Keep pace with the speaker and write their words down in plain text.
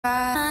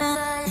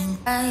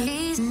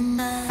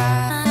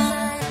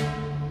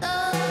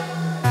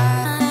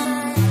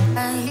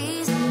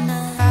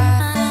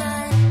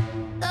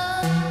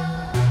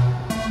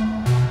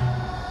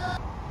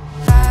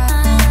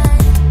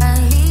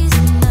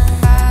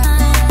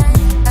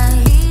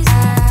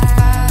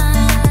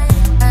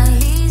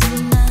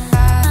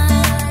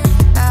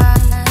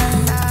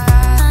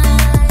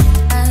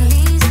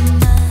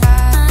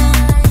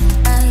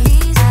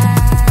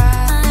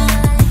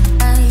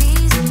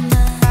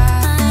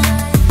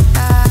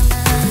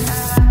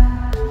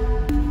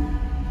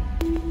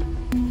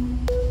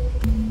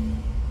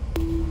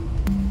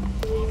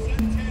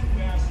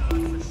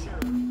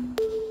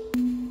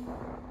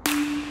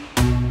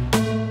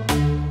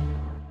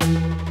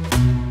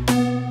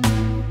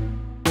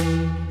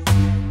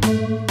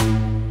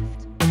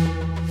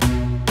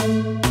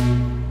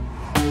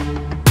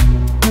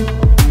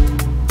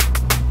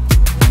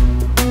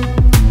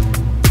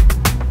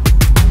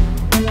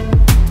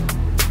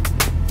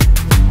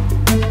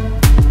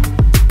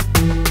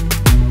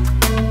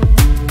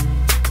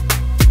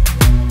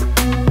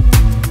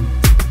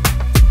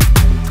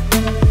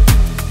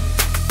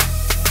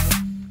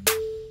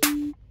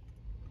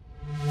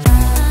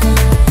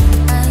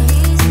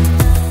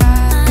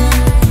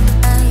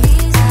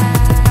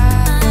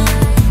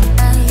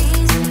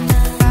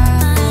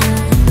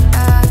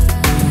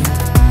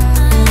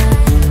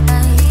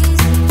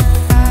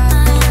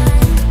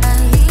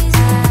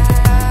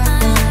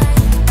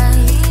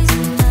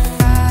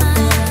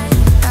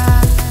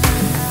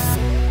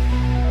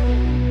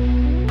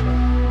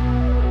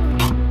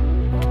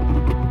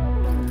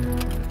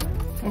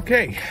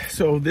Okay,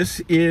 so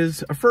this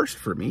is a first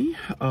for me.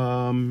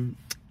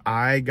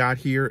 I got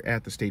here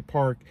at the state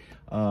park.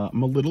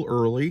 I'm a little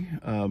early,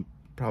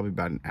 probably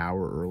about an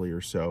hour early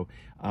or so.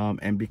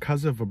 And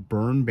because of a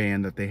burn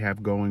ban that they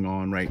have going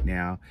on right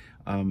now,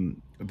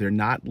 they're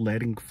not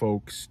letting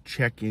folks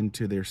check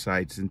into their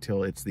sites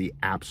until it's the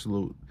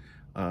absolute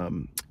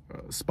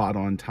spot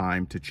on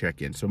time to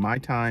check in. So my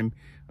time,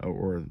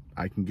 or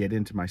I can get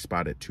into my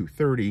spot at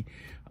 2:30,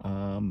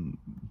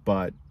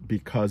 but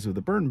because of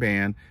the burn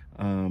ban,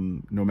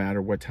 no matter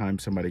what time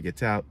somebody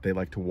gets out, they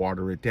like to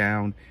water it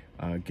down,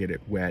 get it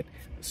wet.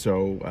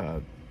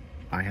 So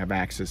I have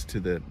access to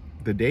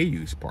the day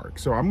use park.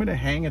 So I'm gonna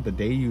hang at the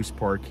day use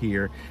park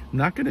here. I'm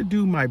not gonna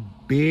do my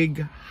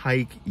big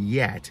hike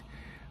yet.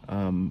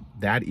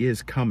 That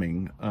is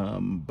coming,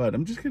 but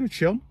I'm just gonna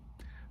chill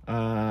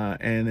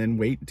and then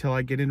wait until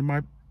I get into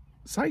my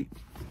site.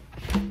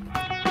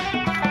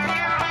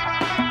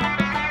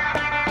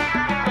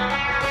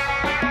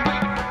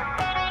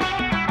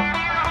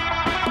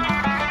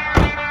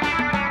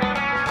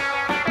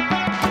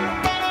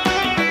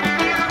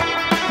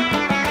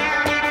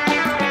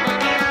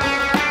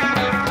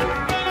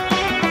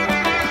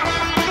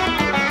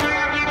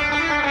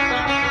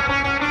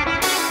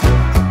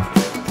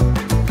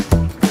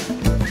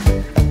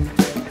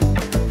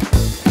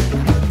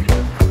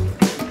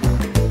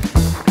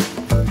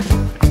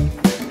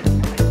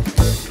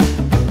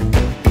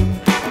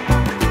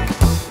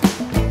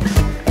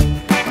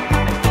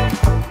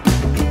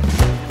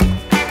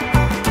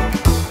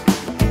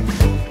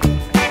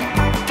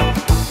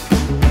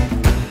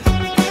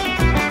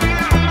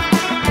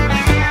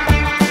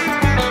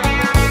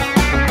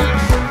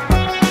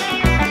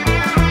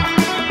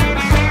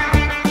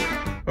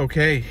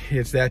 Okay,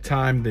 it's that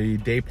time. The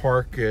day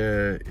park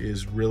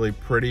is really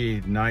pretty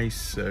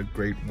nice,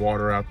 great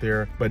water out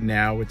there. But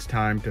now it's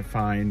time to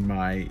find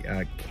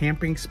my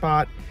camping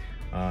spot.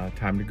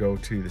 Time to go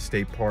to the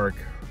state park,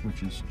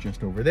 which is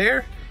just over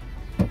there.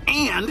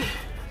 And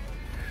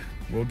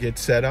we'll get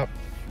set up,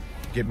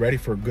 get ready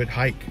for a good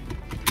hike.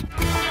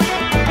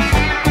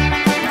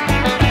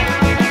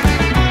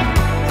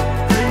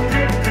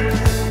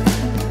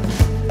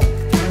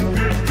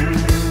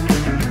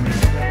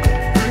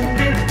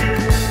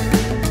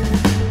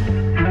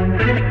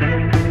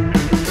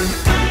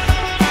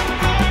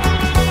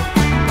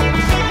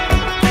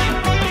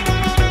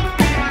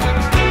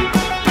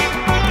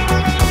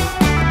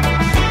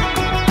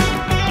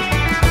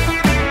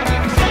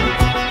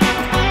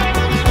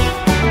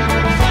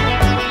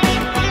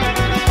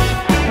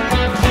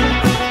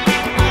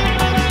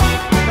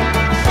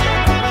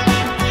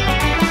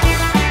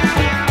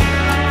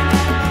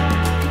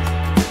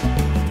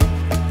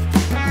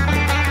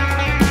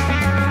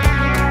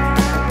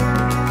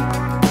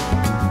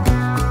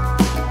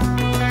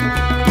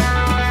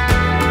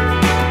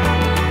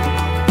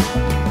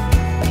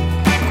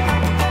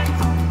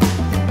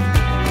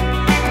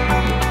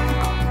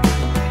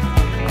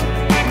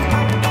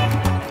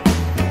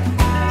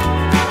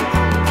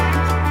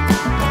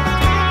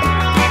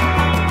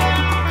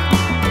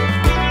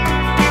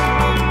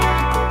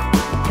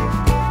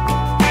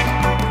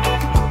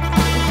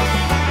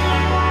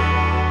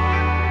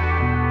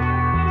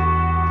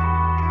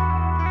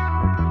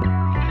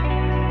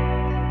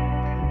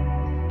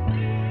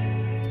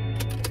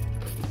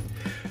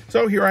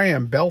 So here I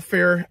am,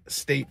 Belfair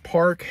State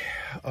Park.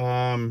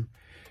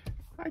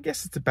 I I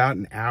guess it's about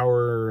an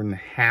hour and a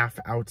half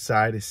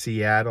outside of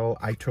Seattle.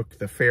 I took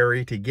the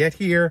ferry to get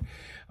here.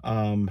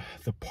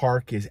 The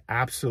park is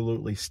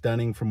absolutely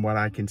stunning from what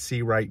I can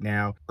see right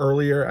now.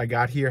 Earlier, I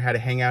got here, had to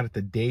hang out at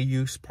the day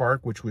use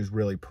park, which was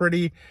really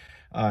pretty.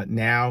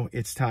 Now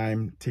it's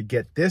time to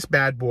get this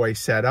bad boy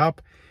set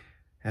up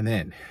and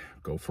then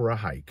go for a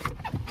hike.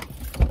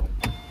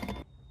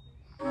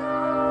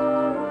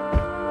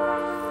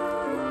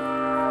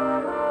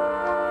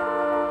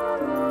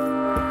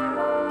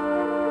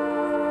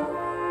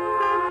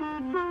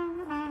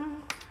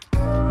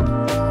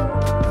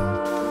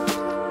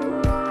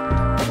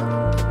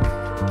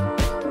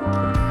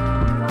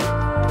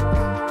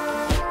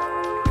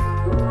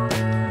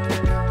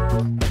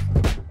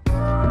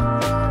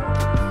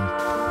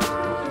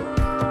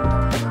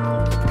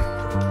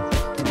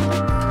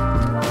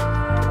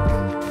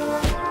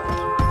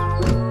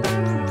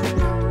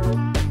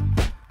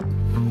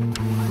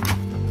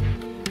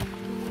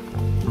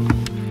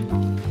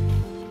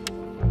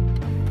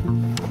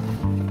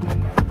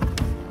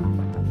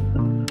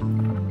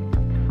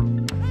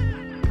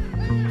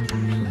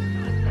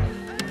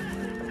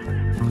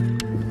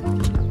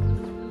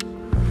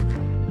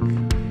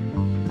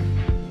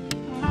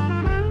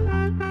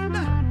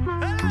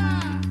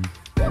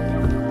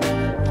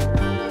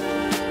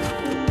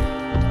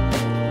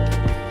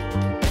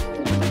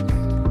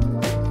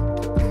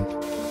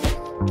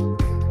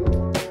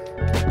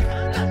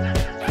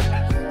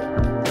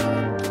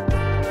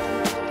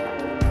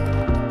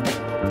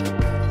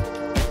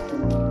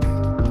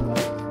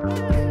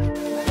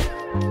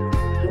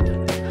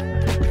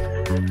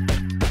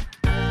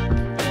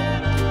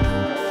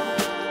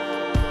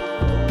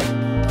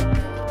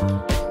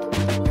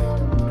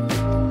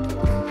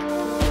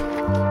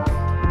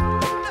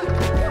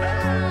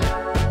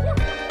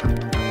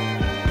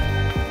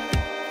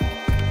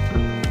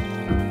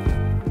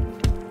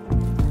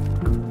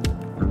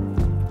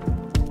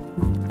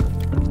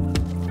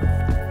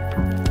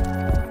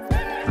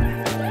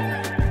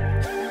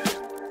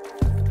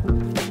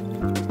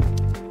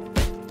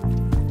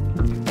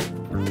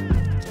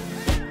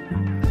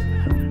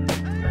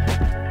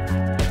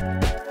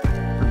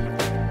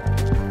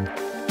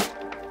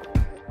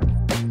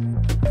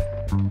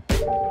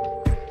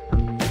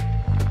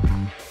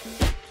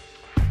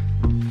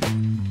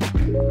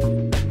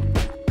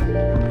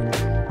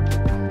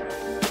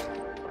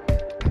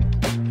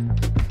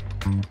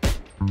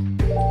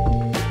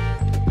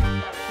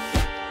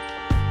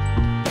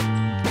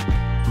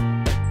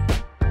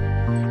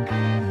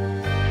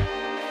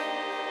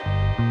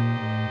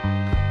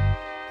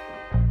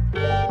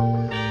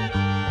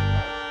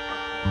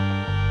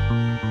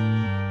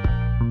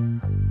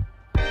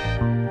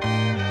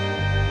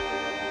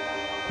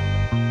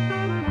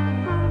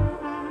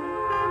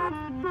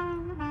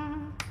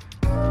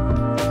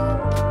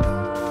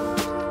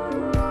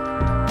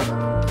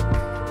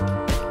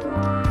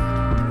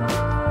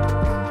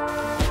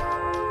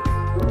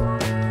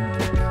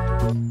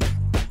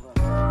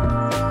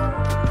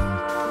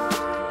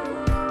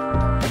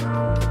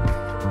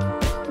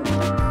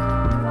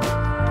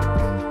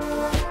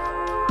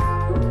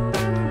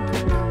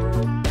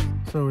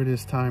 So it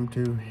is time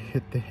to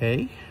hit the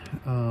hay.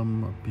 A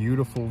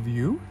beautiful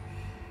view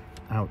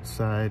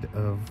outside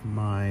of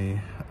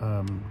my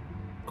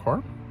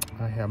car.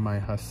 I have my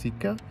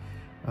Hasika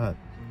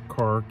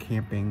car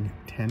camping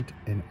tent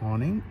and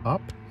awning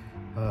up.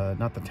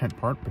 Not the tent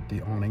part, but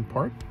the awning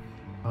part.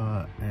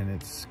 And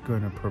it's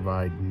going to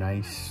provide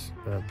nice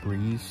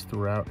breeze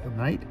throughout the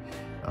night.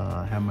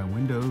 I have my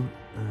window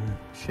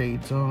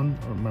shades on,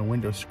 or my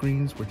window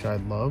screens, which I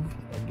love.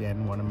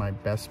 Again, one of my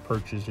best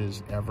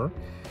purchases ever.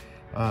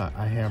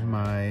 I have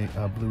my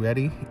Blue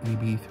Yeti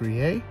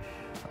EB3A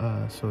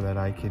so that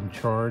I can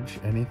charge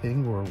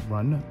anything or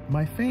run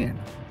my fan,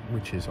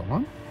 which is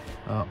on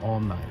all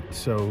night.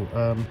 So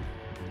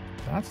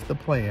that's the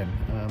plan.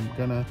 I'm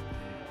gonna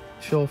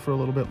chill for a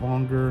little bit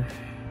longer,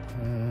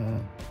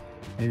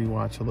 maybe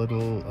watch a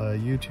little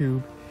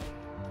YouTube,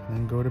 and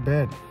then go to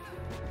bed.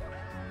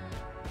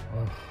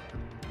 Oh,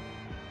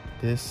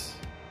 this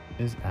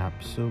is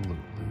absolutely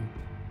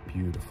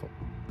beautiful.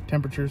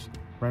 Temperatures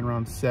right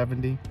around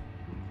 70.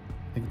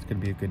 I think it's gonna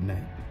be a good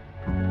night.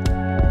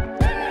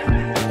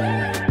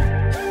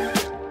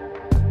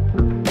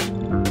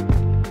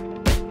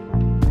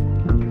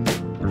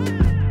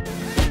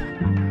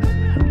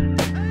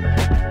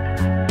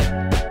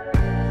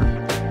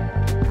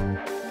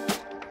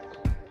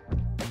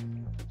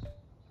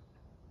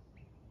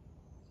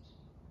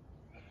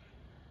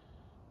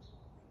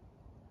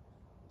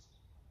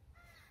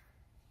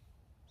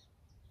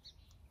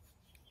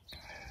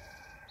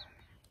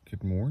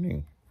 Good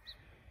morning.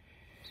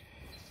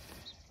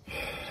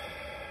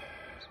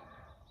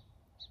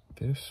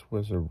 This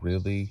was a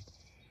really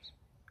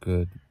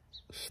good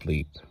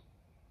sleep.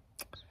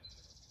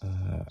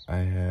 I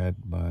had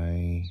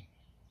my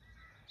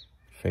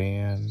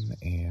fan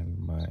and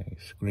my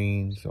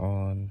screens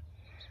on,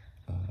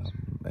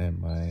 and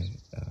my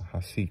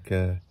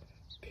Hasika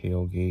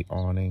tailgate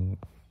awning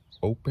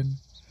open.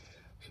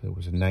 So it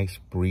was a nice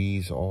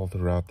breeze all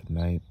throughout the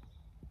night.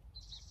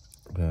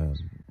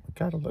 It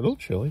got a little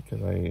chilly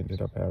because I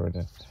ended up having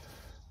to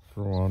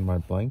throw on my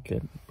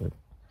blanket, but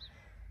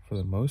for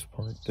the most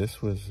part,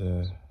 this was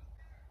a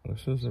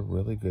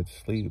really good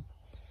sleep.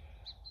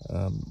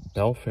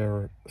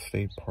 Belfair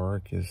State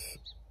Park is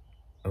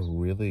a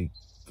really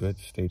good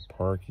state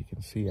park. You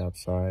can see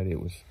outside.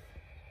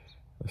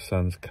 The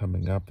sun's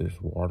coming up.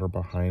 There's water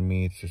behind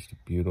me. It's just a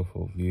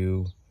beautiful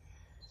view.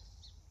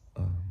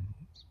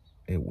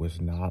 It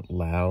was not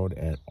loud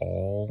at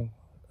all.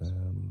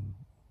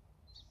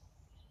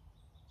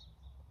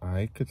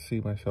 I could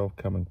see myself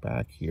coming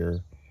back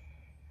here,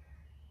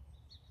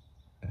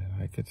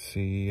 and I could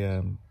see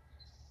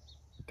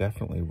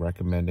definitely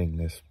recommending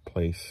this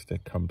place to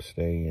come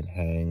stay and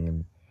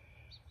hang,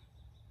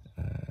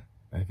 and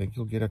I think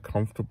you'll get a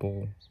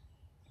comfortable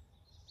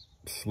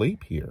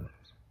sleep here,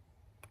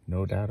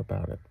 no doubt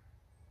about it.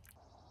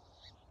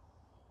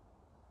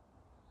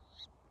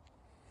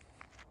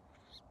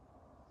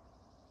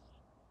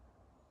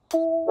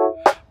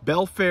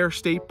 Belfair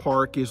State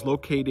Park is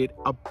located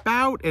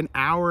about an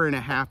hour and a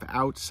half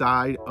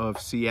outside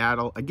of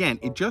Seattle. Again,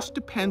 it just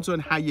depends on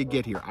how you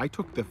get here. I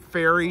took the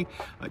ferry.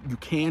 You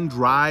can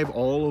drive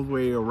all the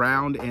way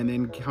around and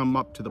then come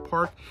up to the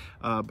park,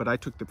 but I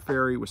took the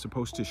ferry. It was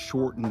supposed to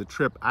shorten the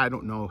trip. I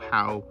don't know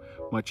how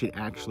much it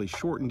actually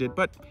shortened it,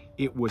 but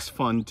it was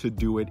fun to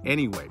do it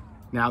anyway.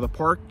 Now, the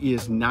park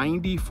is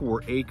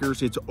 94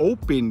 acres. It's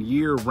open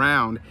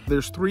year-round.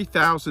 There's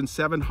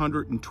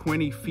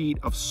 3,720 feet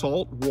of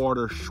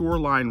saltwater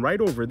shoreline right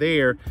over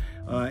there,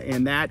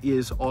 and that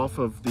is off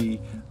of the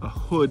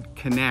Hood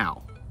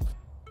Canal.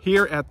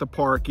 Here at the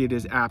park, it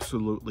is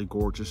absolutely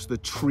gorgeous. The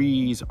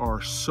trees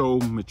are so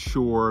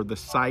mature. The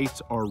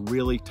sites are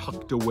really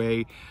tucked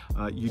away.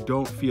 You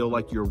don't feel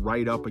like you're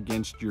right up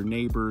against your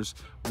neighbors,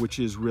 which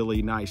is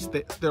really nice.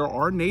 There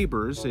are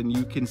neighbors, and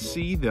you can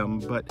see them,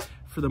 but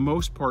for the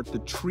most part, the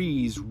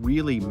trees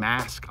really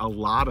mask a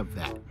lot of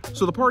that.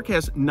 So the park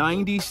has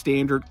 90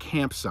 standard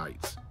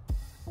campsites,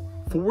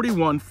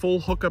 41 full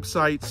hookup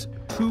sites,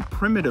 2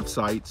 primitive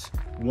sites,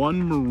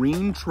 1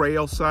 marine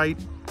trail site,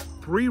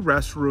 3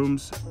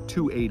 restrooms,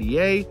 2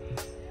 ADA,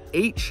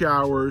 8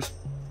 showers,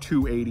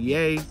 2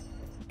 ADA,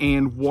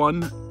 and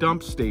 1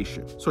 dump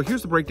station. So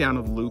here's the breakdown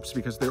of loops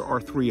because there are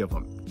 3 of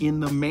them.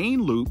 In the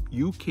main loop,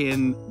 you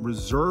can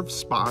reserve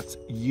spots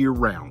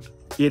year-round.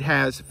 It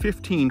has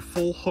 15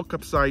 full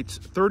hookup sites,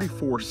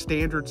 34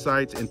 standard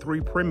sites, and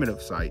 3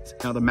 primitive sites.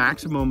 Now, the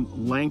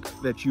maximum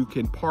length that you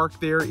can park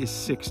there is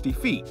 60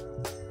 feet.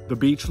 The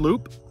beach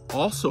loop,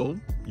 also,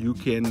 you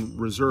can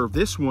reserve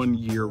this one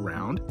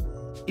year-round.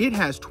 It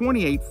has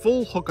 28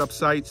 full hookup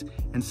sites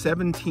and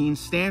 17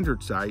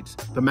 standard sites.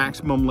 The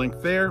maximum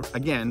length there,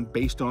 again,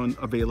 based on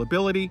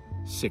availability,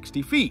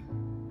 60 feet.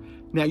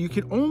 Now, you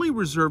can only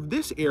reserve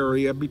this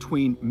area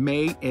between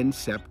May and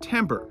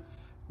September.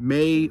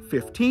 May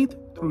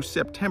 15th through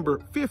September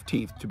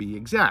 15th to be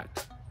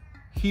exact.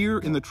 Here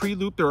in the tree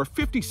loop, there are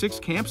 56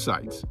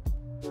 campsites,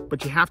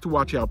 but you have to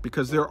watch out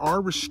because there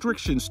are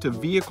restrictions to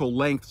vehicle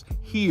lengths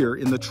here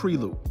in the tree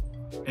loop.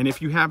 And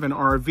if you have an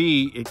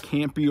RV, it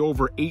can't be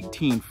over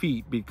 18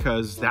 feet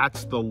because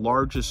that's the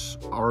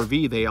largest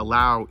RV they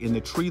allow in the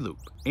tree loop.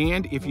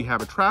 And if you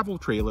have a travel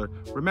trailer,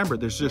 remember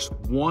there's just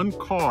 1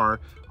 car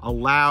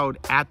allowed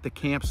at the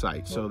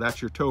campsite. So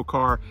that's your tow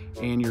car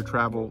and your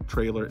travel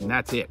trailer, and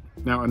that's it.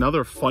 Now,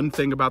 another fun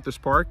thing about this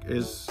park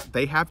is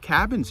they have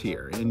cabins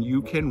here and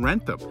you can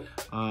rent them.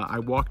 I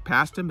walked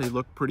past them, they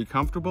look pretty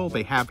comfortable.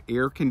 They have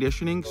air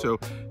conditioning, so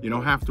you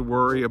don't have to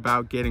worry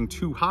about getting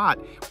too hot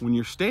when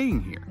you're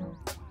staying here.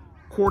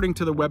 According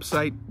to the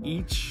website,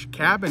 each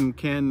cabin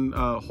can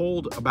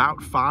hold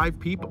about 5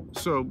 people.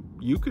 So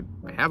you could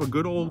have a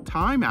good old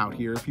time out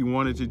here if you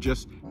wanted to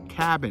just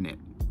cabin it.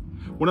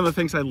 One of the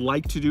things I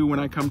like to do when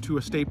I come to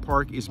a state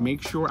park is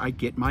make sure I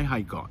get my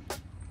hike on.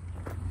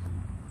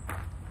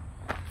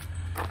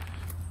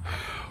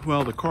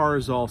 Well, the car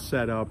is all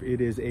set up. It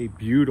is a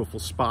beautiful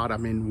spot.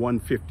 I'm in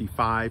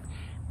 155.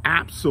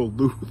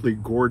 Absolutely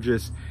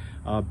gorgeous.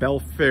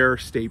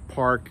 Belfair State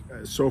Park.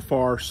 So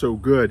far, so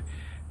good.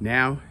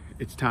 Now,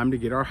 it's time to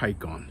get our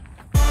hike on.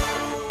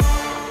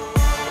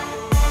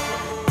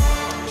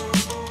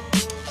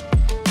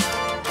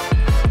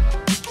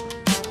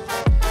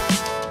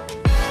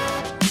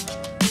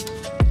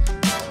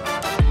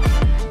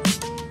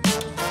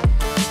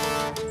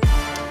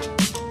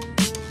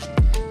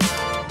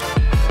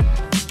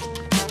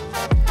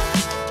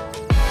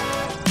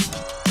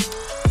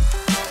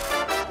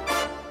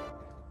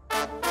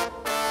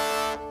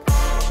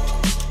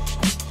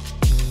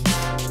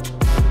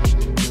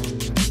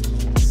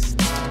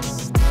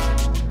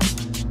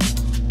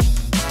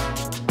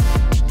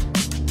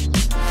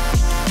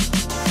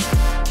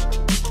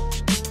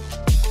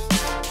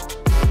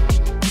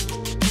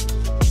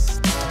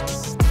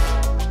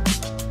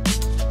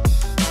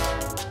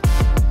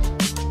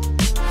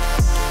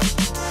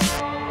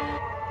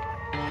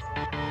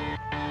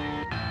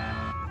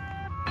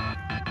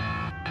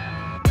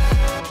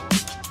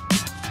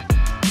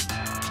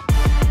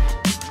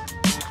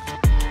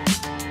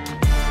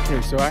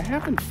 Okay, so I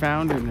haven't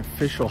found an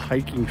official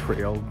hiking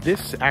trail.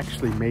 This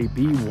actually may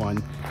be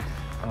one.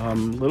 A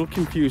little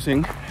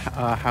confusing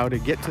how to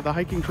get to the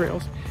hiking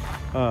trails,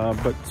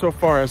 but so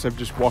far as I've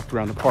just walked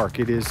around the park,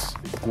 it is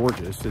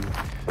gorgeous, and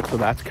so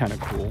that's kind of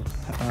cool.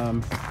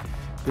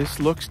 This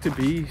looks to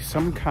be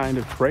some kind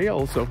of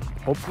trail, so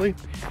hopefully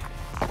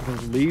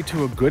it'll lead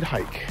to a good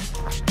hike.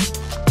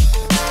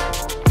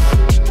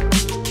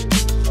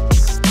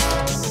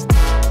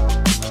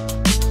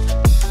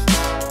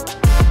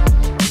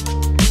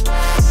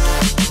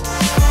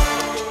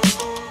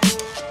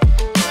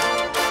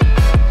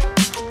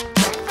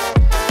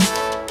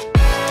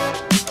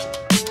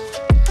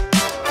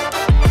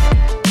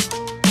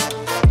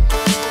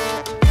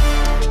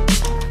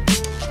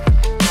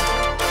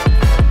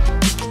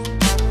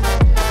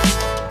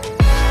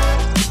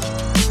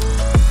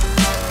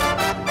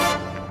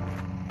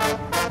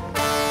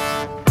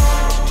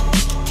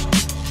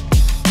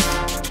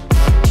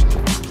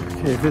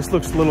 Okay, if this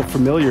looks a little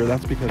familiar,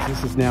 that's because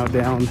this is now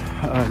down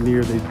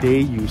near the day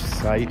use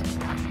site.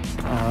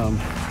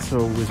 So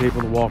was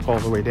able to walk all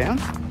the way down.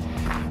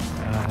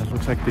 It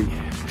looks like the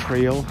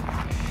trail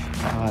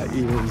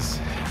is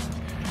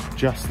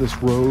just this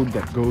road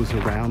that goes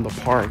around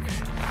the park.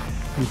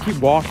 And you keep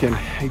walking,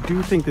 I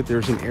do think that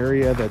there's an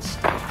area that's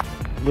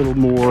a little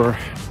more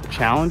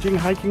challenging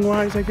hiking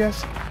wise, I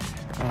guess.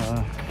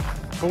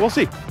 But we'll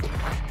see.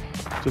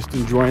 Just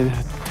enjoying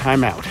the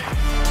time out.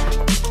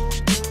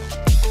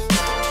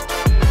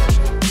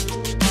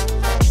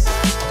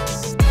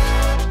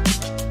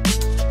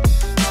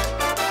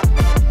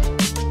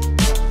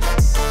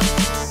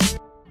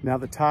 Now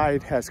the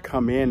tide has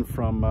come in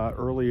from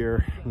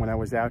earlier when I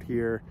was out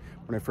here,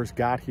 when I first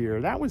got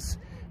here. That was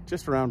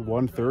just around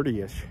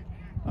 1:30-ish.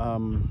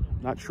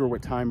 Not sure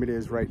what time it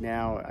is right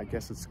now. I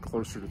guess it's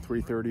closer to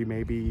 3:30,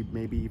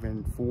 maybe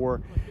even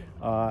 4.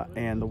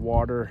 And the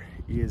water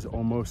is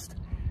almost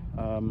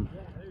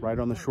right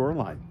on the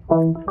shoreline.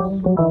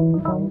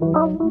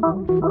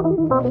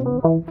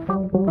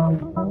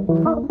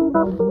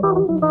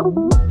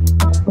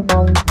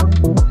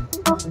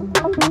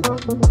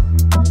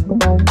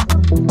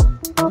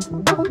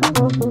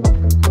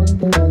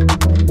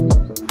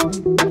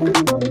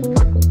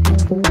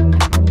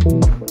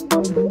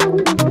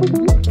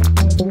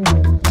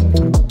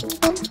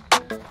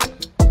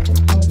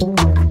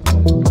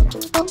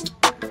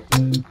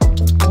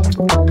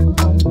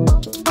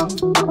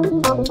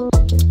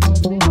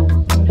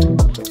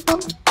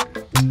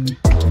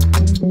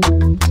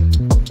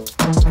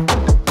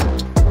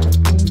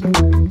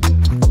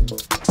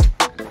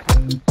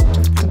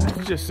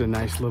 Just a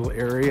nice little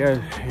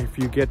area. If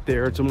you get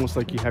there, it's almost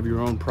like you have your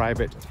own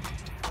private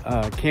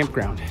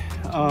campground.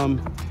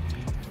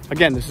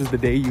 Again, this is the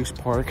day use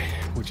park,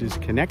 which is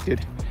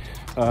connected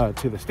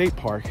to the state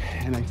park,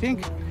 and I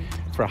think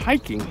for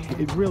hiking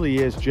it really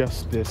is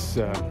just this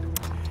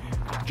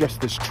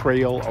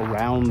trail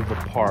around the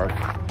park,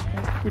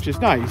 which is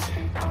nice.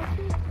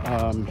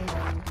 But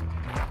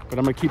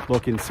I'm gonna keep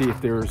looking, see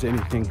if there's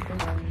anything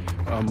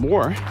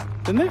more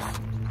than this.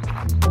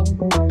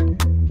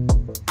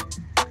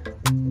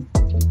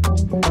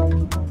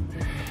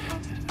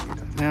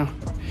 Now,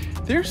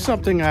 there's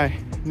something I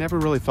never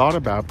really thought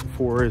about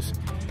before is,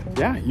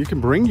 yeah, you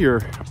can bring your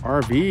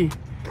RV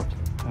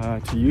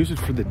to use it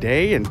for the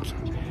day and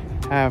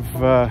have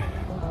a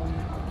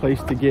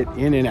place to get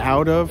in and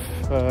out of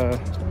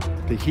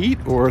the heat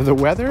or the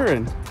weather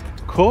and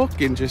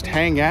cook and just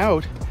hang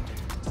out.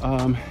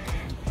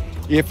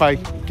 If I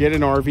get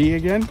an RV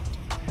again,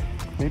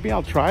 maybe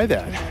I'll try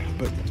that,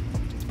 but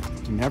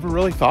never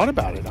really thought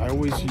about it. I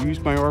always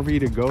use my RV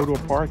to go to a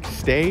park,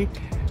 stay,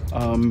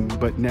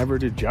 but never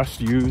to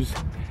just use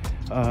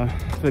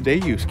the day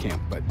use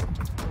camp, but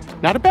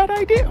not a bad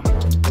idea.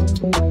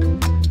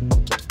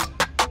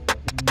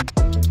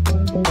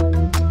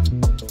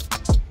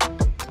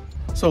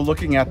 So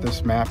looking at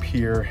this map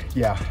here,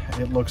 yeah,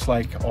 it looks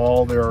like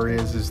all there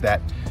is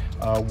that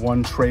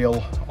one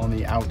trail on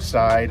the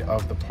outside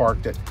of the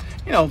park that,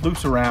 you know,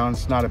 loops around.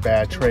 It's not a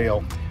bad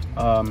trail.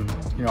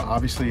 You know,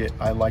 obviously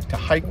I like to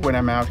hike when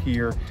I'm out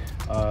here.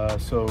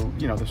 So,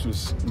 you know, this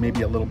was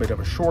maybe a little bit of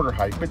a shorter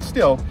hike, but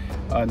still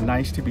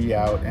nice to be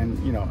out. And,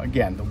 you know,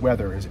 again, the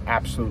weather is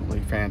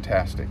absolutely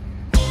fantastic.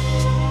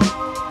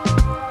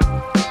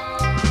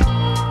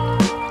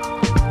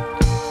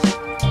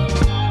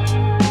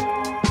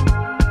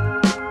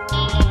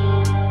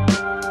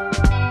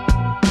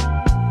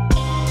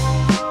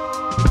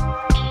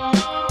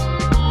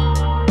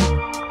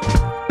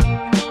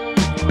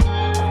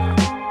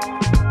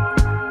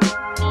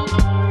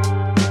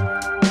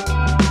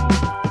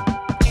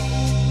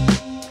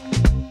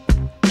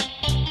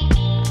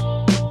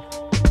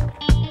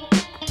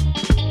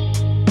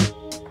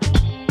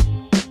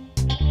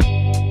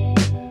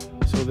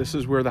 This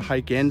is where the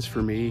hike ends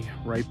for me,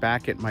 right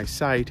back at my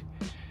site.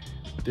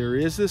 There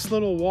is this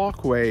little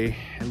walkway.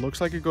 It looks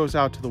like it goes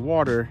out to the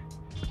water.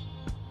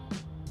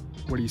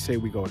 What do you say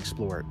we go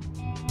explore it?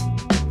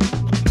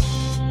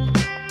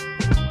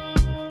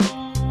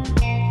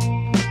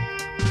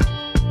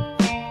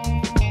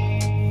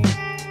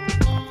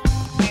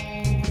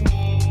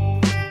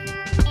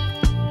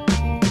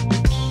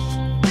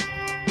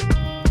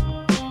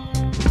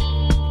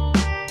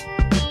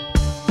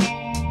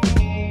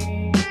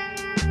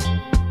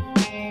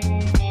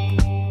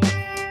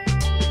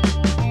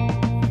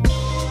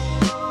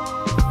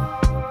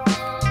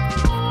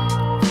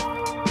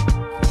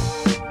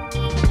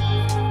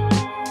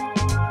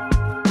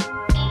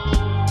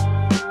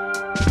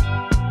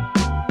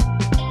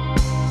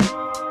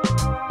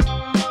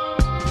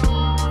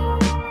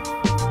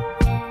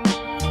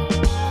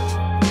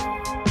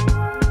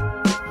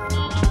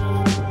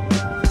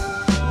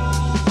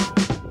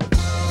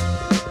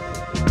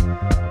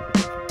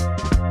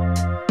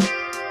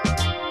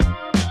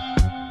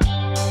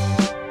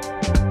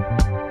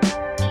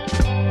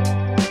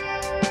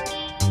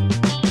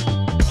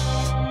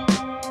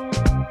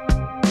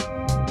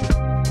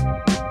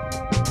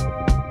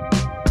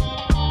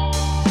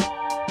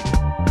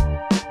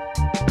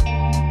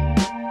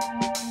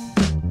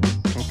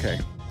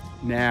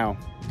 Now,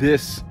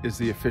 this is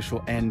the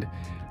official end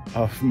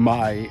of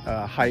my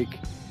hike.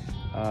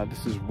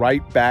 This is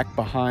right back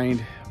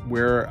behind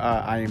where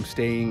I am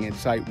staying at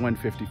Site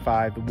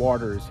 155. The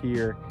water is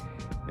here.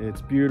 It's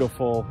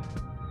beautiful.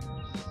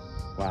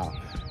 Wow,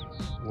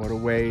 what a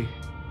way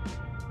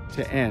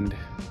to end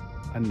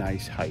a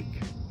nice hike.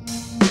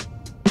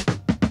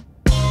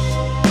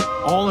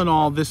 All in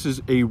all, this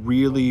is a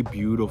really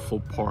beautiful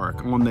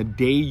park. On the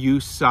day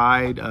use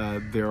side,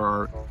 there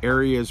are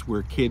areas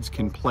where kids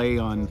can play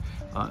on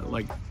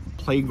like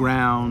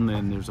playground,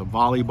 and there's a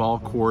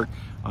volleyball court.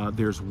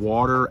 There's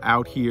water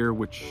out here,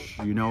 which,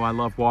 you know, I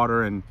love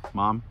water, and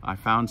Mom, I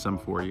found some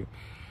for you.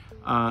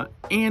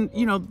 And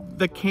you know,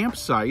 the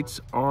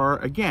campsites are,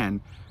 again,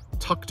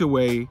 tucked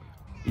away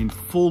in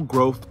full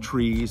growth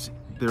trees.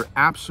 They're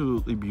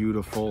absolutely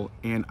beautiful.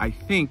 And I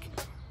think,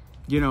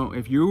 you know,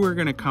 if you were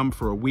gonna come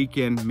for a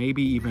weekend,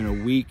 maybe even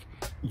a week,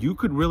 you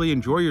could really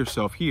enjoy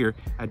yourself here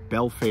at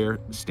Belfair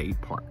State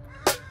Park.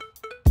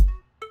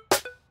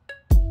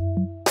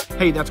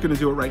 Hey, that's gonna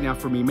do it right now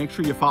for me. Make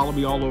sure you follow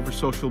me all over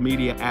social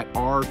media at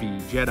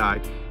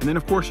RVjedeye. And then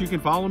of course you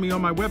can follow me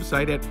on my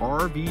website at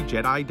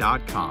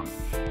RVjedeye.com.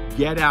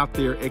 Get out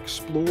there,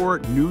 explore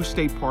new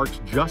state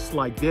parks just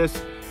like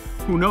this.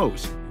 Who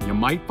knows, you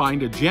might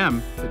find a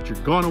gem that you're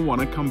gonna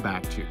wanna come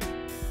back to.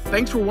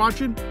 Thanks for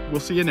watching. We'll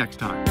see you next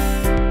time.